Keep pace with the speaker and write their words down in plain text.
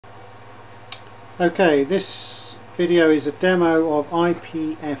Okay, this video is a demo of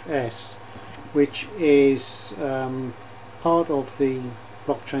ipfs, which is part of the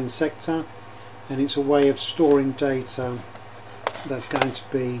blockchain sector, and it's a way of storing data that's going to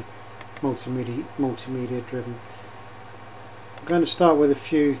be multimedia driven. I'm going to start with a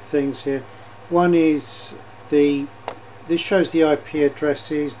few things here. One is this shows the IP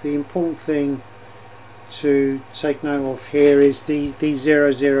addresses. The important thing to take note of here is these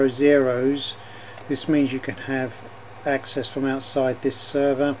 000s. This means you can have access from outside this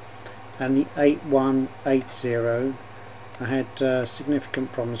server, and the 8180. I had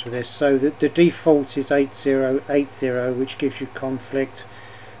significant problems with this. So the default is 8080, which gives you conflict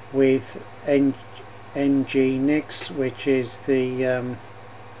with nginx, which is the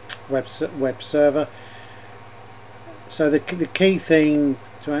web server. So the key thing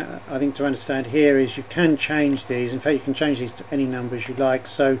I think to understand here is you can change these. In fact, you can change these to any numbers you like.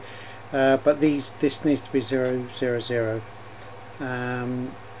 So but this needs to be 000,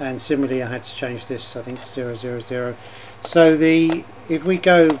 and similarly I had to change this, I think, 000. So if we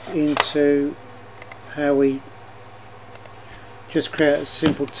go into how we just create a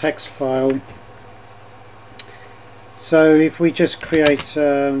simple text file, so if we just create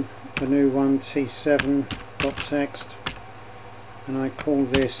a new one, t7.txt, and I call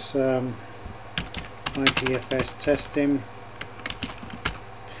this ipfs testing,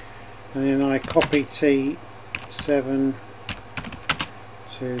 and then I copy T7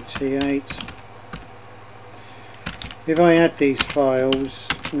 to T8. If I add these files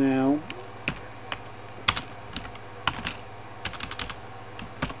now,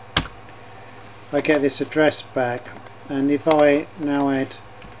 I get this address back, and if I now add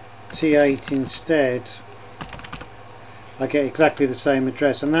T8 instead, I get exactly the same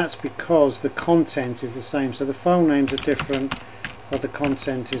address, and that's because the content is the same. So the file names are different, but the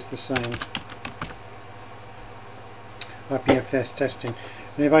content is the same. ipfs testing.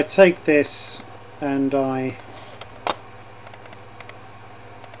 And if I take this and I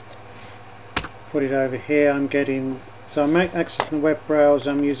put it over here, I'm getting, so I'm accessing the web browser.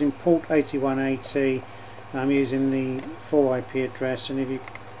 I'm using port 8180. I'm using the full IP address, and if you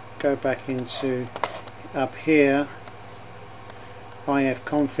go back into up here,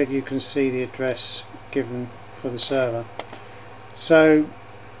 ifconfig, you can see the address given for the server. So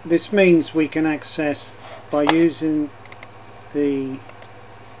this means we can access, by using the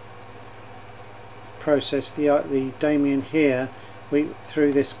process, the daemon here,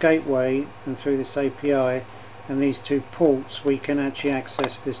 through this gateway and through this API and these two ports, we can actually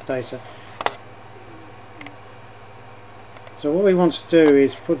access this data. So what we want to do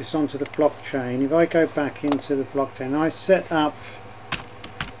is put this onto the blockchain. If I go back into the blockchain, I've set up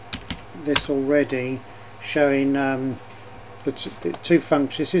this already, showing the two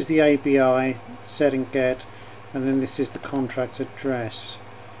functions. This is the ABI, set and get, and then this is the contract address.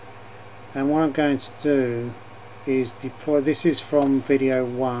 And what I'm going to do is deploy. This is from video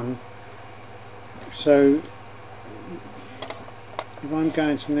 1. So if I'm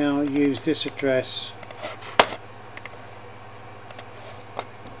going to now use this address,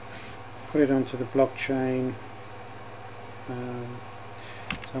 put it onto the blockchain, so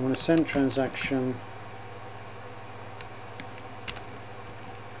I'm going to send transaction,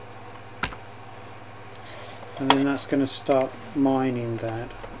 and then that's going to start mining that.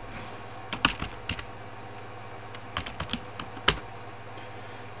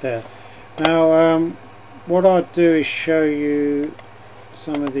 There. Now what I'll do is show you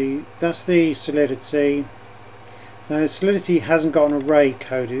some of that's the Solidity. Now Solidity hasn't got an array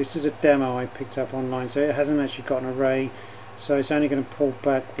coded. This is a demo I picked up online, so it hasn't actually got an array, so it's only going to pull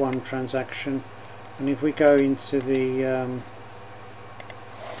back one transaction. And if we go into the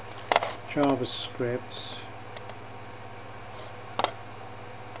JavaScript,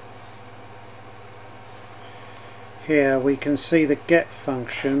 here we can see the get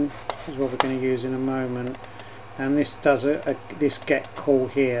function is what we're going to use in a moment, and this does this get call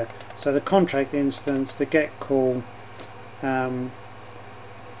here. So the contract instance, the get call, and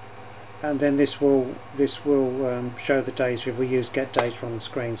then this will show the data if we use get data on the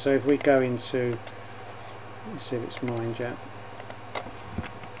screen. So if we go into, let's see if it's mined yet.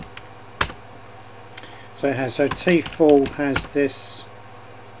 So it has, so T4 has this.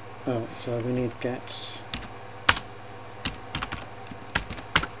 Oh, so we need get.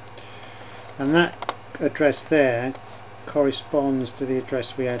 And that address there corresponds to the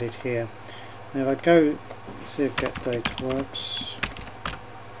address we added here. Now if I go see if get data works.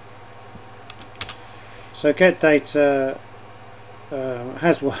 So get data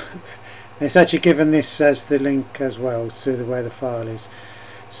has worked. It's actually given this as the link as well to where the file is.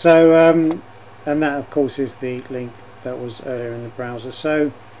 So and that of course is the link that was earlier in the browser.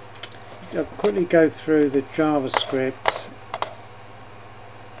 So I'll quickly go through the JavaScript.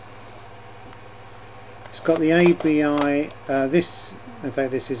 It's got the ABI. This, in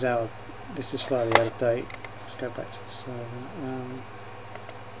fact, this is slightly out of date. Let's go back to the server.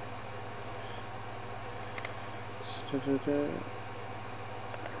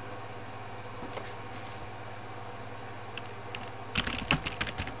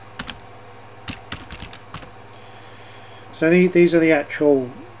 So these are the actual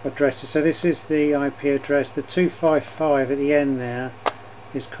addresses. So this is the IP address. The 255 at the end there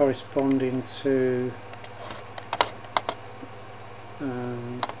is corresponding to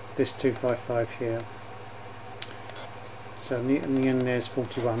this 255 here. So in the end there's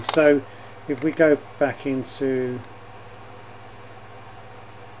 41. So if we go back into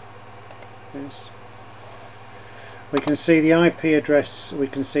this, we can see the IP address, we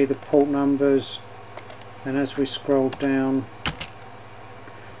can see the port numbers, and as we scroll down,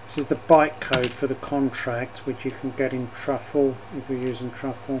 this is the bytecode for the contract, which you can get in Truffle if you're using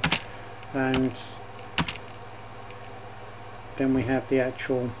Truffle, and then we have the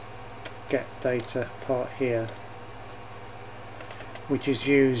actual get data part here, which is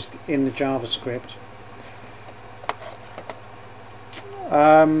used in the JavaScript.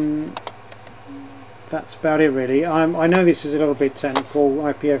 That's about it really. I know this is a little bit technical.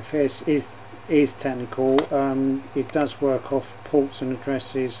 IPFS is technical. It does work off ports and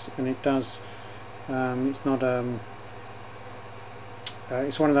addresses, and it does. It's not.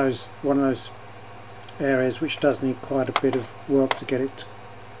 It's one of those areas which does need quite a bit of work to get it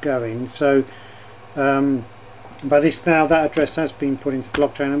going. So, by this now, that address has been put into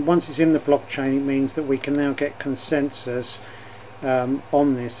blockchain, and once it's in the blockchain, it means that we can now get consensus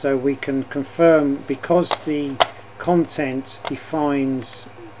on this. So we can confirm, because the content defines.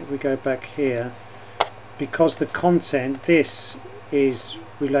 If we go back here, because the content, this is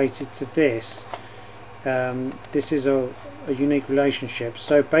related to this, this is a unique relationship.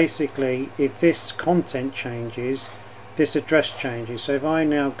 So basically, if this content changes, this address changes. So if I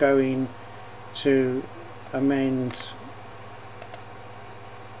now go in to amend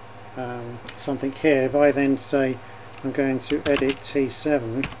something here, if I then say I'm going to edit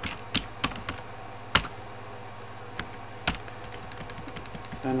T7,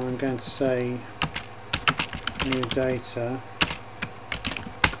 and I'm going to say new data,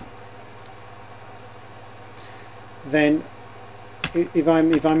 then if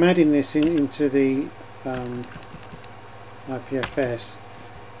I'm adding this into the IPFS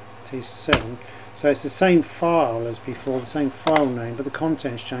T7, so it's the same file as before, the same file name, but the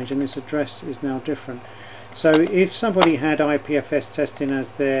contents change and this address is now different. So if somebody had IPFS testing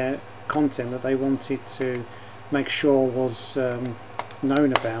as their content that they wanted to make sure was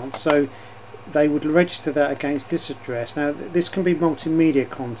known about, so they would register that against this address. Now this can be multimedia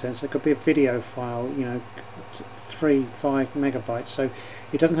content, so it could be a video file, you know, 3-5 megabytes, so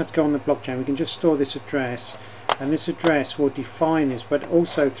it doesn't have to go on the blockchain. We can just store this address, and this address will define this, but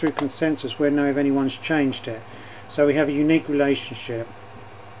also through consensus we'll know if anyone's changed it. So we have a unique relationship,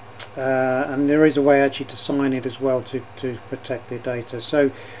 and there is a way actually to sign it as well to protect the data. So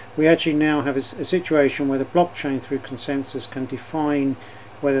we actually now have a situation where the blockchain through consensus can define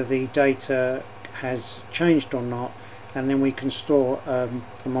whether the data has changed or not, and then we can store a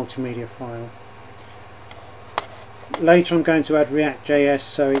multimedia file. Later I'm going to add React.js,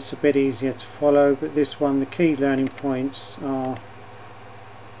 so it's a bit easier to follow, but this one, the key learning points are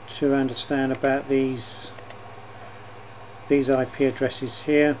to understand about these IP addresses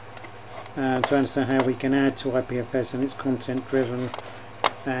here, to understand how we can add to IPFS, and it's content driven,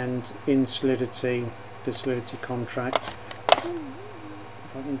 and in Solidity, the Solidity contract,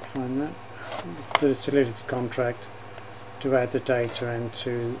 if I can find that, the Solidity contract to add the data and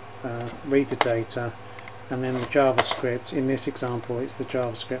to read the data, and then the JavaScript. In this example it's the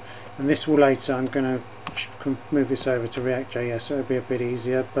JavaScript, and this will later, I'm going to move this over to React.js, so it'll be a bit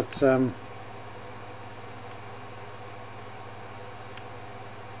easier, but there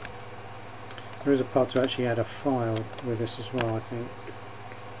is a part to actually add a file with this as well. I think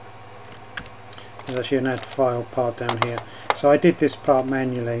there's actually an add file part down here, so I did this part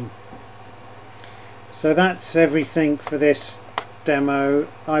manually. So that's everything for this demo.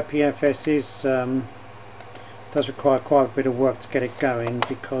 IPFS is does require quite a bit of work to get it going,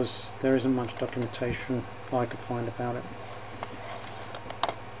 because there isn't much documentation I could find about it.